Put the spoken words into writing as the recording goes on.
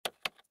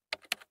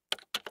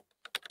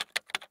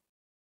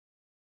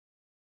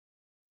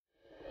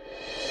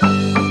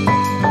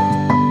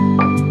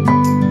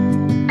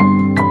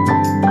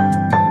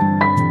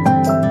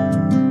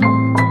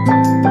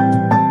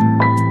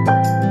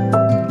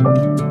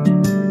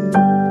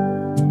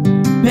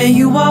May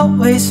you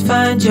always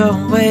find your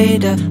way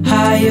to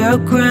higher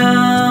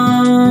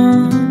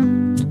ground.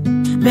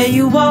 May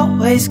you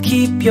always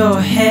keep your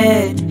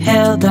head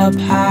held up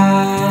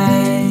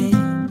high.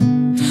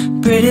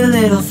 Pretty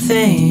little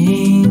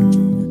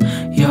thing,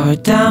 you're a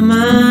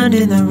diamond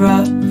in the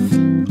rough,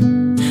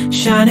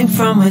 shining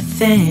from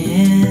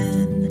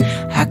within.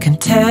 I can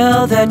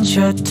tell that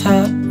you're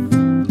tough.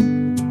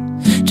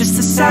 Just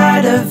the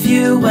sight of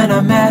you when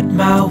I'm at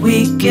my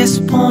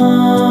weakest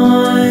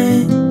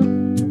point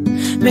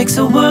makes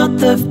a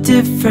world of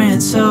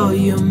difference, oh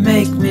you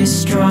make me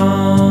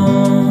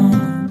strong.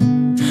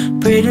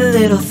 Pretty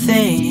little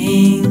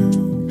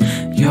thing,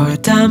 you're a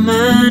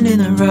diamond in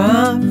the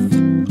rough,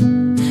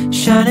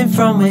 shining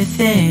from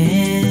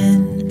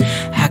within.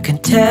 I can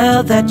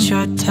tell that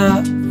you're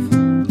tough.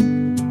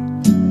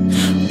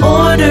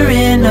 Order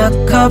in a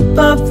cup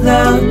of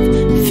love,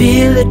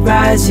 feel it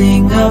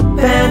rising up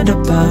and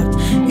above.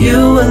 You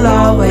will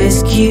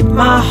always keep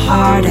my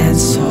heart and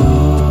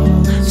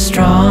soul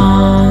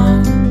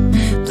strong.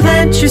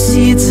 Plant your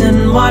seeds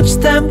and watch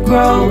them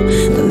grow.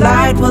 The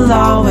light will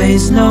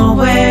always know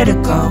where to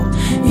go.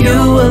 You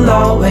will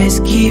always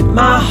keep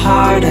my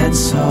heart and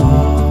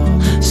soul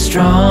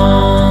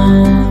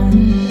strong.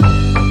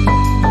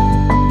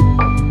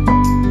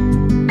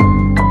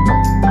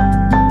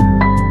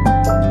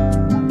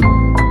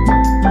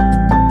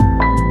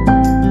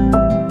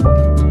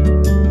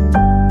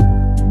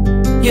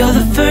 You're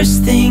the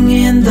first thing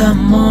in the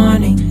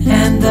morning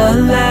and the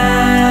last.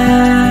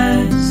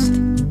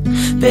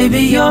 Baby,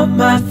 you're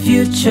my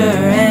future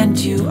and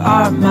you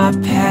are my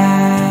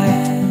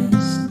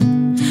past.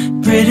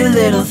 Pretty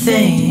little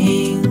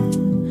thing,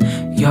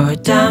 you're a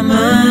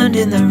diamond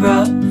in the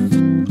rough,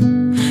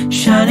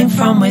 shining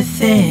from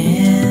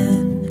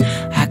within.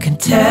 I can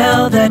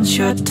tell that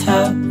you're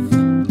tough.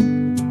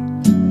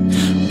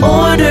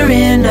 Order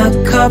in a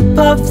cup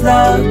of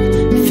love,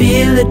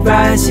 feel it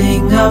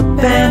rising up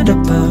and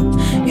above.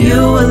 You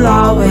will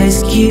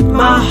always keep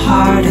my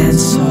heart and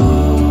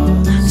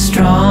soul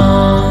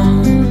strong.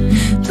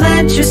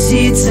 Plant your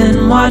seeds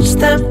and watch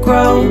them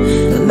grow.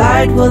 The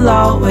light will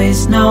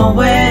always know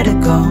where to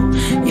go.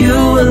 You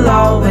will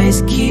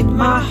always keep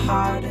my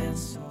heart and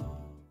soul.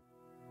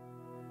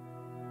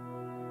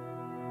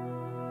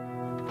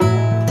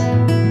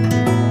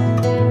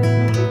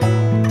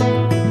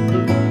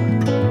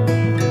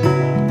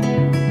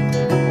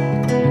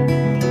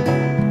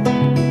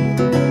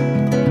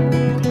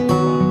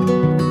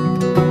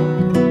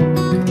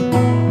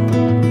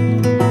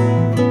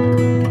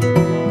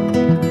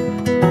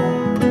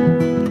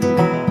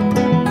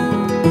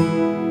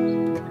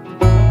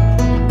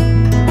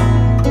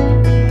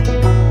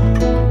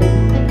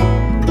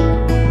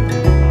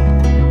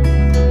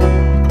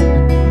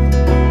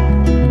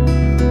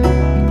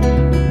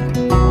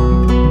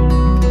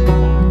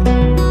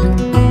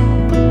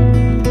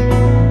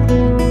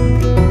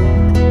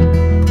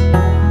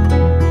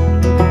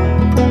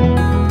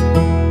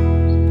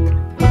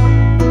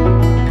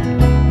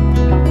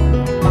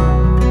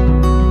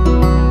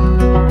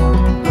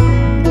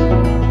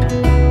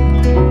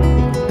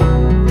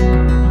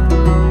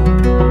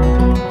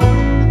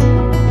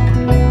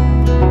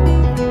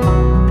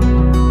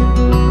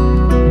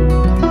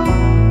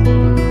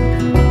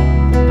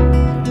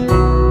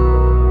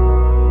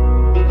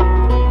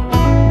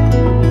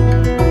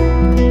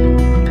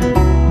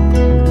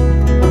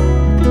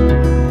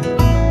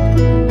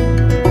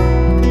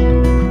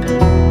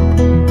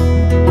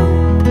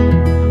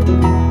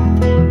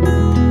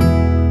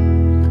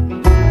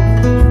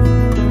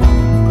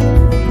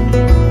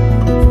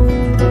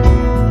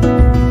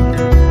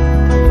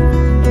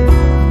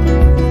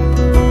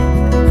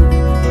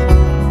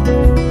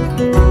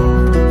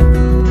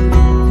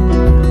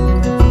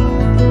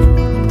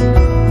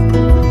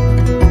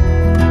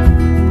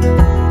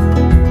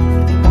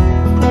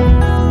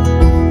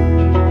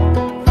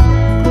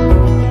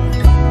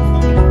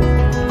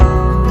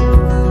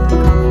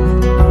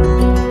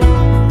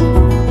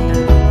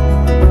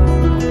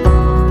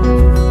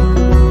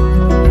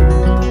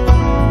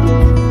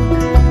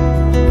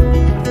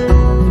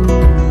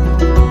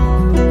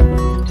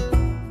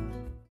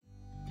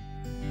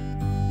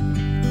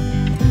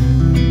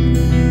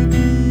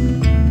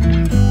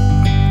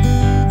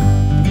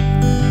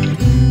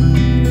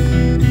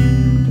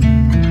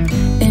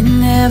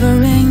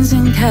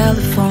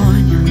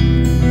 California,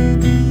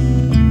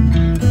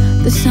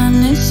 the sun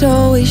is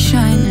always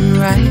shining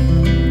bright.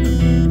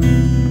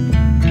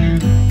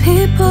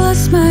 People are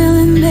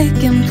smiling,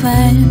 making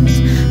plans,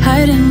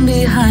 hiding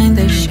behind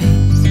their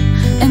shades,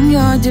 and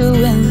you're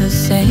doing the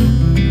same.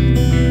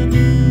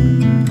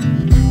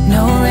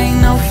 No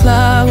rain, no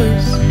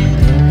flowers,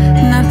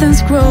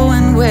 nothing's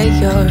growing where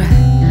you're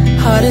at.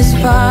 Heart is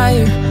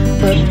fire,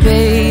 but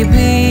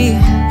baby,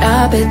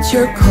 I bet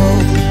you're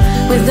cold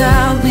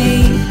without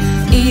me.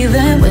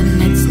 Even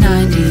when it's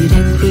 90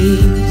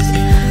 degrees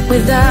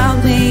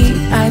without me,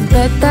 I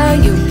bet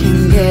that you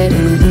can get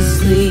any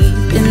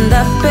sleep in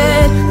that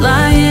bed,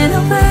 lying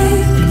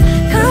awake.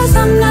 'Cause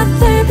I'm not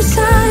there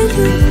beside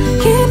you,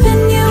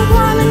 keeping you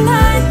warm, and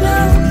I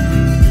know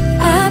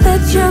I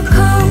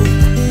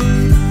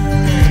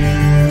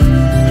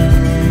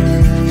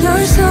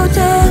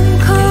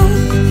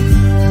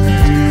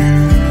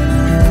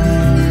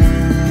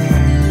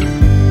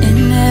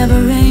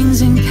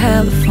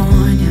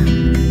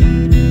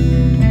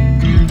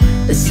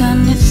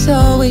is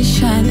always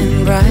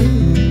shining bright.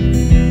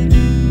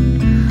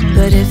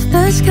 But if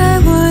the sky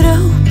would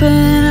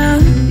open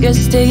up, you're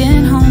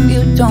staying home,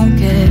 you don't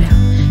get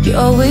out. You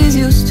always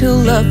used to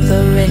love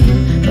the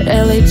rain, but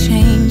LA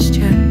changed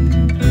you.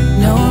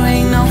 No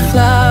rain, no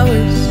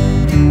flowers,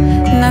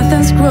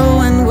 nothing's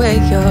growing where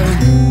your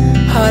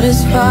heart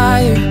is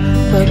fire.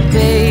 But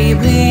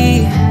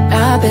baby,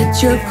 I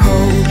bet you're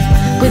cold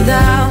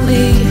without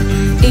me,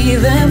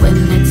 even when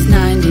it's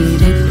 90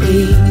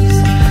 degrees.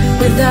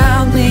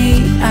 Without me,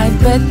 I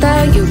bet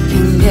that you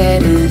can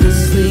get any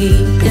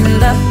sleep in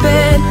that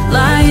bed,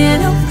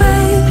 lying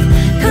awake,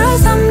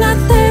 'cause I'm not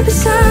there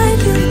beside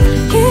you,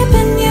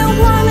 keeping you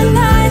warm and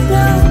I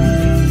know.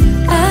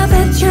 I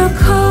bet you're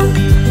cold.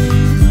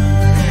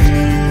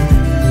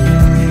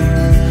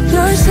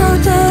 You're so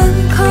damn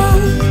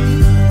cold.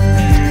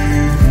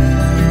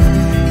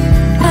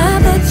 I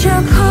bet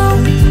you're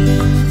cold.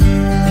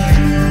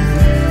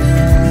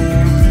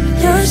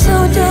 You're so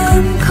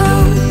damn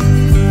cold.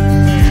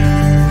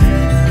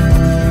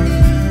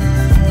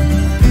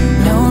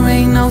 No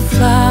rain, no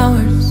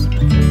flowers,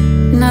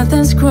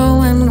 nothing's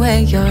growing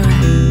where your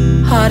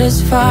heart is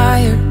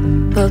fire.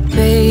 But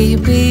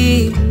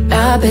baby,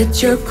 I bet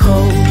you're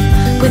cold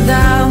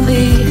without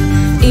me,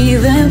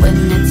 even when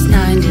it's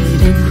 90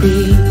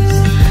 degrees.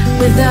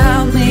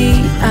 Without me,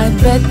 I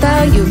bet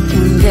that you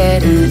can get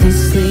any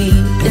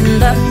sleep in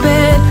that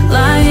bed,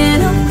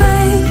 lying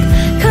awake,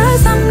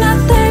 'cause I'm not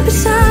there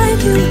beside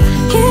you,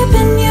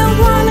 keeping you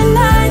warm and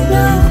I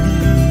know.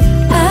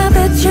 I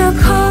bet you're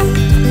cold.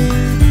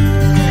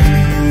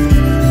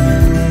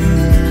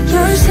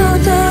 You're so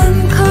damn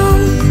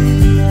cold.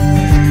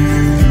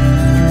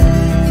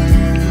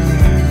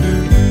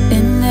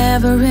 It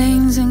never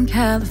rains in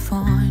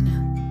California.